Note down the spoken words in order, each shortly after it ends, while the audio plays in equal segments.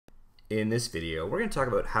In this video, we're going to talk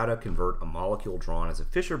about how to convert a molecule drawn as a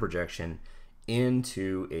Fischer projection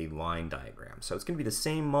into a line diagram. So it's going to be the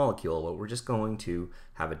same molecule, but we're just going to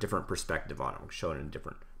have a different perspective on it. We'll show it in a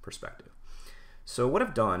different perspective. So what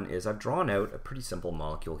I've done is I've drawn out a pretty simple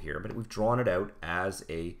molecule here, but we've drawn it out as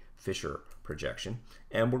a Fischer projection,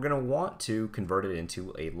 and we're going to want to convert it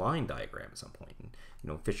into a line diagram at some point. And,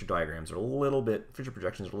 Fischer projections are a little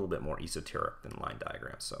bit more esoteric than line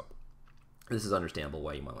diagrams, so this is understandable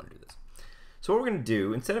why you might want to do this. So what we're going to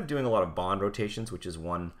do, instead of doing a lot of bond rotations, which is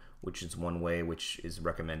one way which is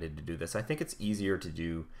recommended to do this, I think it's easier to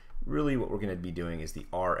do, really what we're going to be doing is the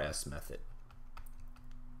RS method.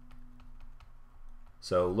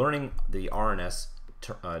 So learning the RNS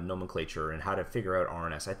nomenclature and how to figure out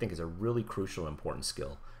RNS, I think, is a really crucial and important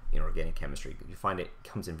skill in organic chemistry. You find it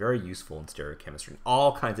comes in very useful in stereochemistry in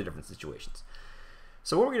all kinds of different situations.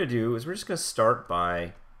 So what we're going to do is we're just going to start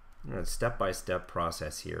by step-by-step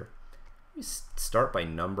process here. We start by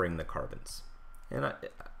numbering the carbons, and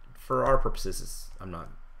for our purposes, I'm not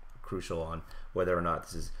crucial on whether or not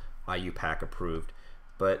this is IUPAC approved,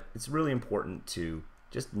 but it's really important to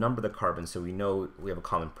just number the carbons so we know we have a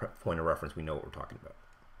common point of reference. We know what we're talking about.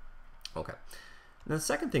 Okay. And the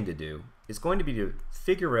second thing to do is going to be to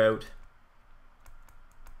figure out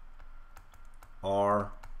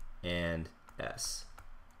R and S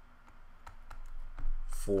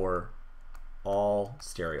for all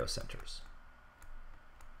stereocenters.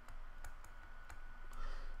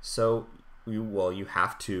 So you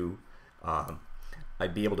have to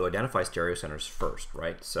be able to identify stereocenters first,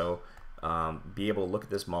 right? So be able to look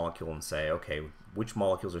at this molecule and say, okay, which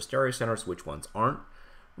molecules are stereocenters, which ones aren't.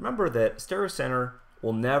 Remember that stereocenter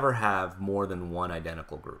will never have more than one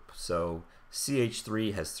identical group. So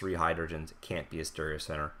CH3 has 3 hydrogens, it can't be a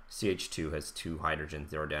stereocenter. CH2 has 2 hydrogens,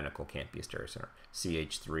 they're identical, can't be a stereocenter.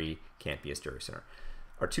 CH3 can't be a stereocenter.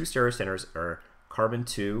 Our 2 stereocenters are carbon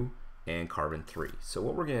 2 and carbon 3. So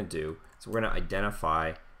what we're going to do is we're going to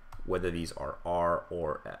identify whether these are R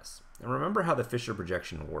or S. And remember how the Fischer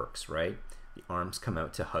projection works, right? The arms come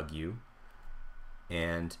out to hug you,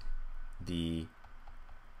 and the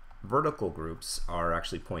vertical groups are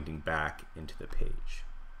actually pointing back into the page.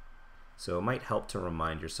 So it might help to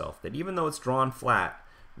remind yourself that even though it's drawn flat,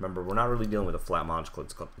 remember, we're not really dealing with a flat molecule,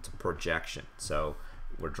 it's a projection. So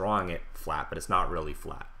we're drawing it flat, but it's not really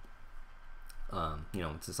flat.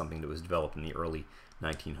 This is something that was developed in the early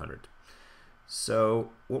 1900s.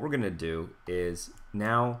 So what we're going to do is,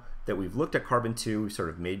 now that we've looked at carbon 2, we've sort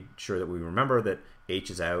of made sure that we remember that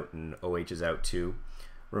H is out and OH is out too.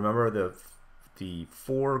 Remember the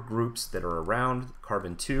 4 groups that are around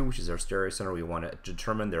carbon 2, which is our stereocenter, we want to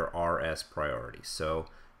determine their RS priority. So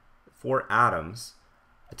 4 atoms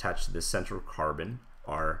attached to the central carbon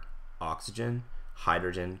are oxygen,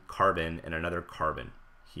 hydrogen, carbon, and another carbon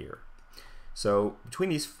here. So between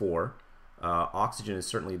these 4, oxygen is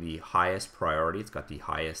certainly the highest priority. It's got the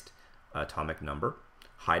highest atomic number.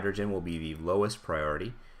 Hydrogen will be the lowest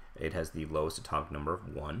priority. It has the lowest atomic number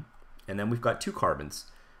of 1. And then we've got 2 carbons.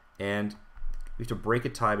 And we have to break a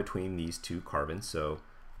tie between these 2 carbons. So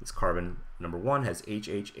this carbon number 1 has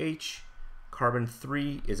HHH. Carbon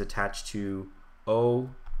 3 is attached to O,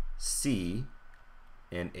 C,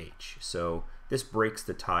 and H. So this breaks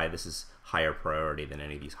the tie. This is higher priority than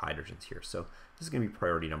any of these hydrogens here. So this is going to be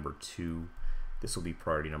priority number 2. This will be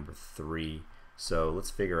priority number 3. So let's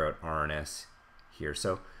figure out R and S here.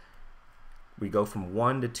 So we go from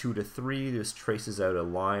 1 to 2 to 3. This traces out a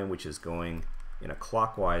line which is going in a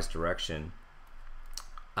clockwise direction.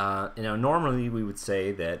 Normally we would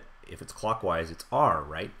say that if it's clockwise, it's R,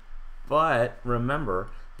 right? But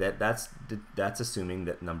remember that that's assuming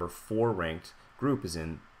that number 4 ranked group is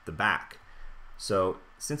in the back. So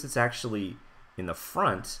since it's actually in the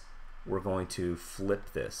front, we're going to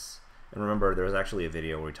flip this. And remember, there's actually a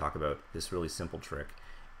video where we talk about this really simple trick,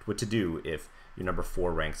 what to do if your number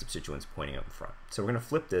 4 ranked substituent's pointing out in front. So we're going to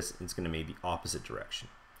flip this, and it's going to make the opposite direction.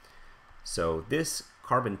 So this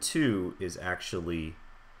carbon 2 is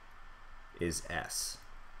S,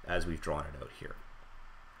 as we've drawn it out here.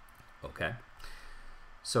 Okay?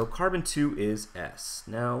 So carbon 2 is S.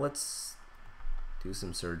 Now let's do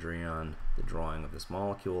some surgery on the drawing of this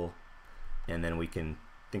molecule, and then we can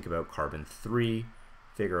think about carbon 3,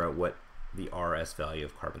 figure out what the RS value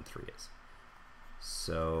of carbon 3 is.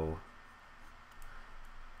 So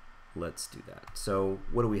let's do that. So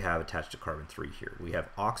what do we have attached to carbon 3 here? We have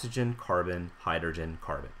oxygen, carbon, hydrogen,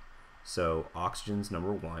 carbon. So oxygen's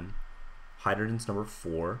number 1, hydrogen's number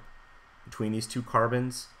 4. Between these 2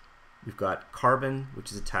 carbons, we've got carbon,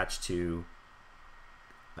 which is attached to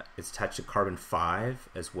carbon 5,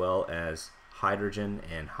 as well as hydrogen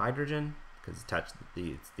and hydrogen, because it's attached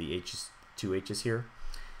to the H's, two H's here.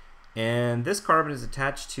 And this carbon is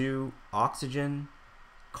attached to oxygen,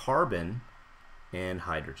 carbon, and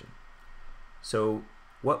hydrogen. So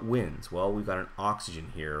what wins? Well, we've got an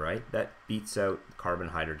oxygen here, right? That beats out carbon,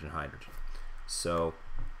 hydrogen, hydrogen. So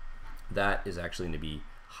that is actually going to be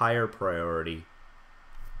higher priority.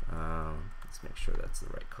 Let's make sure that's the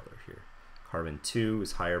right color here. Carbon 2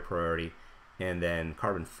 is higher priority, and then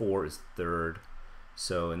carbon 4 is third.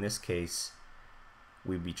 So in this case,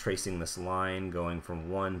 we'd be tracing this line going from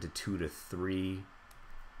 1 to 2 to 3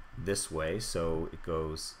 this way. So it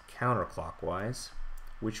goes counterclockwise,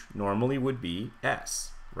 which normally would be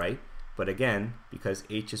S, right? But again, because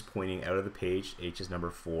H is pointing out of the page, H is number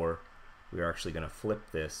 4, we're actually going to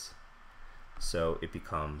flip this so it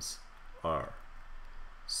becomes R.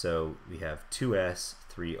 So we have 2S,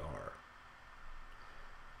 3R.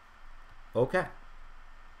 Okay.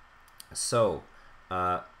 So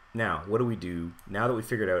now what do we do? Now that we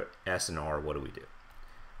figured out S and R, what do we do?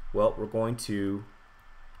 Well, we're going to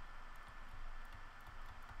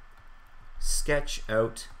sketch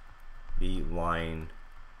out the line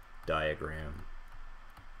diagram.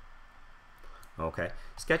 Okay,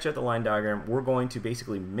 sketch out the line diagram. We're going to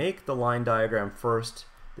basically make the line diagram first.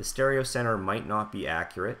 The stereocenter might not be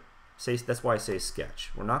accurate. That's why I say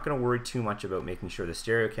sketch. We're not going to worry too much about making sure the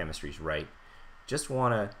stereochemistry is right. Just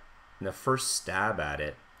want to, in the first stab at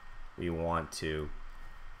it, we want to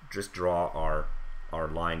just draw our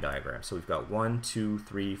line diagram. So we've got 1, 2,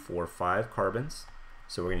 3, 4, 5 carbons.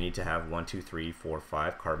 So we're going to need to have 1, 2, 3, 4,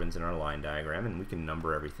 5 carbons in our line diagram, and we can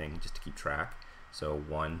number everything just to keep track. So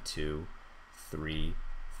 1, 2, 3,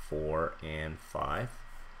 4, and 5.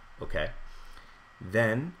 Okay.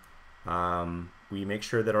 Then we make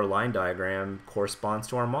sure that our line diagram corresponds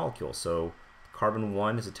to our molecule. So carbon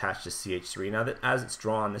 1 is attached to CH3. Now that as it's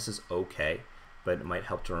drawn, this is okay, but it might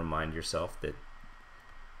help to remind yourself that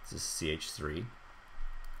this is CH3.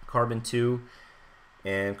 Carbon 2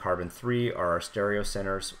 and carbon 3 are our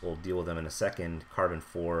stereocenters. We'll deal with them in a second. Carbon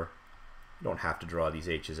 4, you don't have to draw these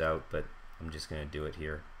H's out, but I'm just going to do it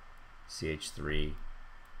here. CH3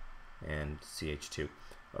 and CH2.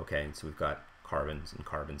 Okay, so we've got carbons and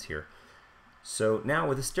carbons here. So now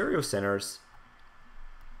with the stereocenters,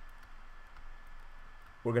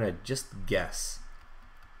 we're going to just guess.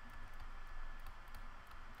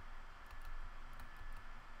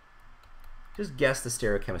 Just guess the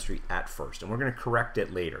stereochemistry at first, and we're going to correct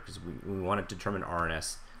it later because we want to determine R and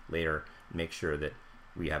S later and make sure that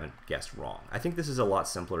we haven't guessed wrong. I think this is a lot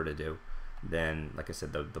simpler to do than, like I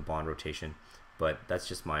said, the bond rotation, but that's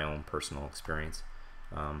just my own personal experience.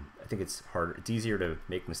 I think it's harder. It's easier to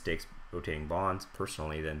make mistakes rotating bonds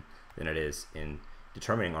personally than it is in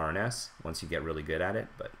determining R and S once you get really good at it.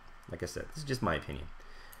 But like I said, this is just my opinion.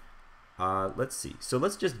 Let's see. So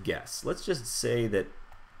let's just guess. Let's just say that.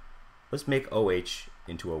 Let's make OH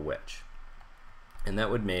into a wedge, and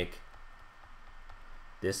that would make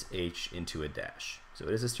this H into a dash. So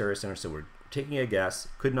it is a stereocenter. So we're taking a guess.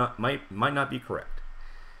 Might not be correct.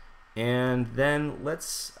 And then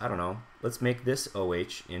let's make this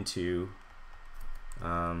OH into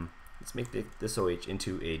this OH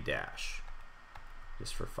into a dash,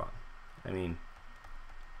 just for fun. I mean,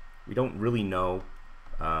 we don't really know.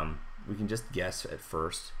 We can just guess at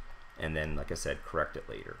first, and then, like I said, correct it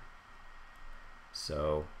later.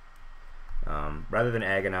 So rather than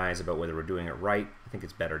agonize about whether we're doing it right, I think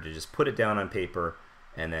it's better to just put it down on paper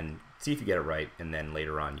and then see if you get it right, and then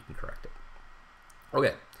later on you can correct it.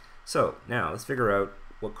 Okay. So now let's figure out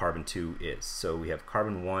what carbon 2 is. So we have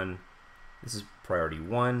carbon 1, this is priority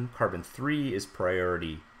 1, carbon 3 is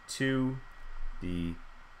priority 2, the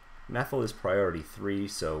methyl is priority 3,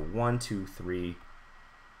 so 1, 2, 3,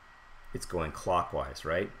 it's going clockwise,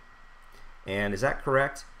 right? And is that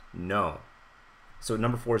correct? No. So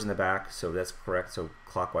number 4 is in the back, so that's correct, so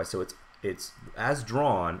clockwise. So it's as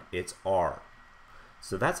drawn, it's R.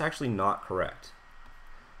 So that's actually not correct.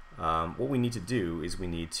 What we need to do is we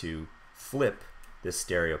need to flip this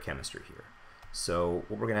stereochemistry here. So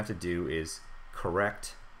what we're going to have to do is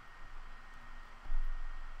correct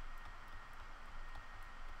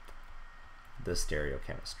the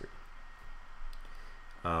stereochemistry.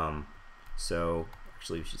 So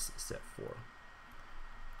actually we should say step 4.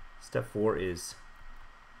 Step 4 is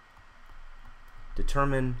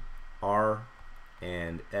determine R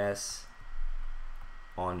and S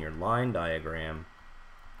on your line diagram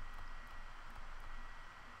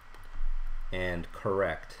and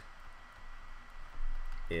correct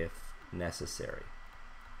if necessary.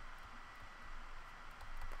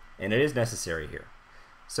 And it is necessary here.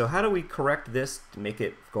 So how do we correct this to make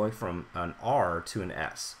it going from an R to an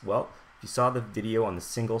S? Well, if you saw the video on the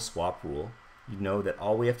single swap rule, you know that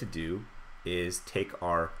all we have to do is take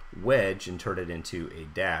our wedge and turn it into a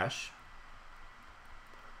dash,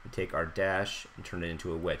 and take our dash and turn it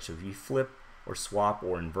into a wedge. So if you flip or swap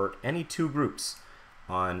or invert any two groups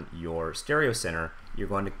on your stereocenter, you're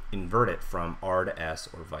going to invert it from R to S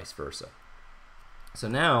or vice versa. So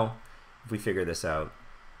now, if we figure this out,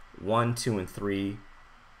 1, 2, and 3,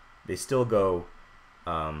 they still go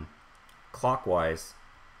clockwise,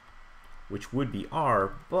 which would be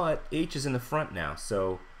R, but H is in the front now,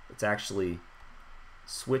 so it's actually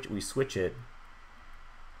we switch it,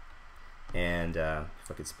 and if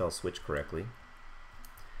I could spell switch correctly,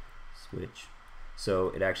 switch, so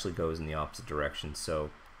it actually goes in the opposite direction,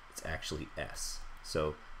 so it's actually S.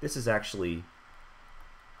 So this is actually,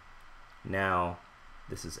 now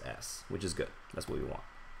this is S, which is good. That's what we want.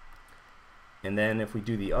 And then if we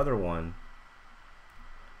do the other one,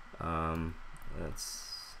 let's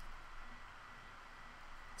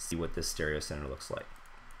see what this stereocenter looks like.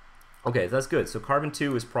 Okay, that's good. So carbon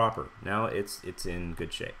 2 is proper. Now it's in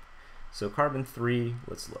good shape. So carbon 3,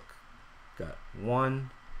 let's look. Got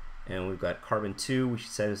 1, and we've got carbon 2, which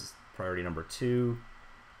says priority number 2.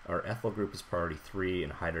 Our ethyl group is priority 3,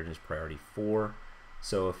 and hydrogen is priority 4.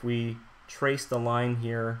 So if we trace the line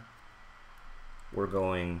here, we're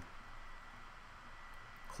going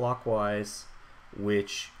clockwise,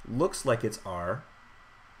 which looks like it's R.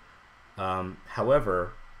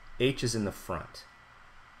 However, H is in the front.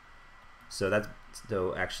 So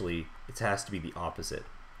actually it has to be the opposite.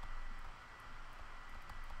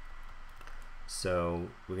 So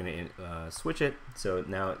we're going to switch it. So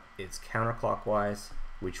now it's counterclockwise,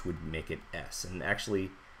 which would make it S. And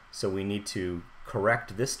actually, so we need to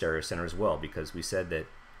correct this stereocenter as well, because we said that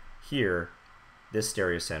here, this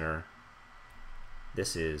stereocenter,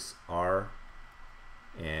 this is R,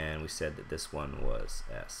 and we said that this one was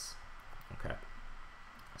S. Okay.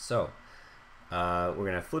 So we're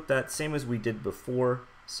going to flip that same as we did before.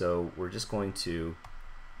 So we're just going to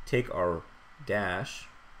take our dash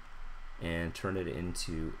and turn it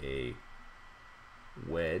into a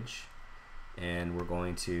wedge, and we're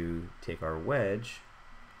going to take our wedge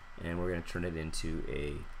and we're going to turn it into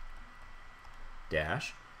a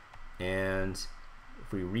dash. And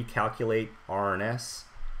if we recalculate R and S,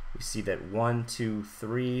 we see that 1, 2,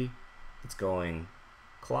 3, it's going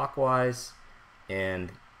clockwise,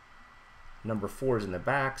 and number 4 is in the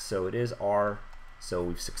back, so it is R. So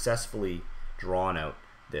we've successfully drawn out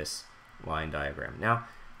this line diagram. Now,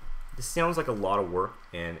 this sounds like a lot of work,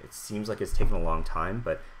 and it seems like it's taken a long time,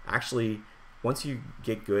 but actually, once you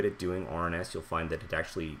get good at doing R and S, you'll find that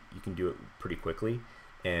you can do it pretty quickly.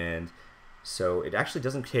 And so it actually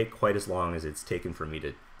doesn't take quite as long as it's taken for me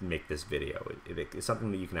to make this video. It's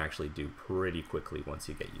something that you can actually do pretty quickly once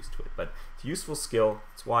you get used to it. But it's a useful skill.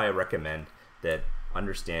 That's why I recommend that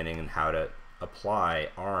understanding and how to apply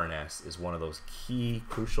R and S is one of those key,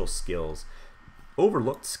 crucial skills,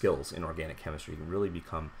 overlooked skills in organic chemistry. It can really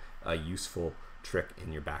become a useful trick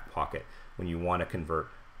in your back pocket when you want to convert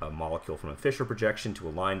a molecule from a Fischer projection to a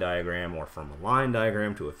line diagram, or from a line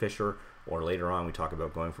diagram to a Fischer, or later on we talk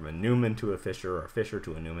about going from a Newman to a Fischer, or a Fischer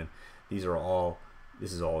to a Newman. This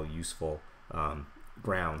is all useful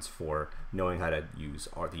grounds for knowing how to use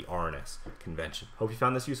the R and S convention. Hope you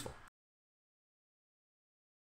found this useful.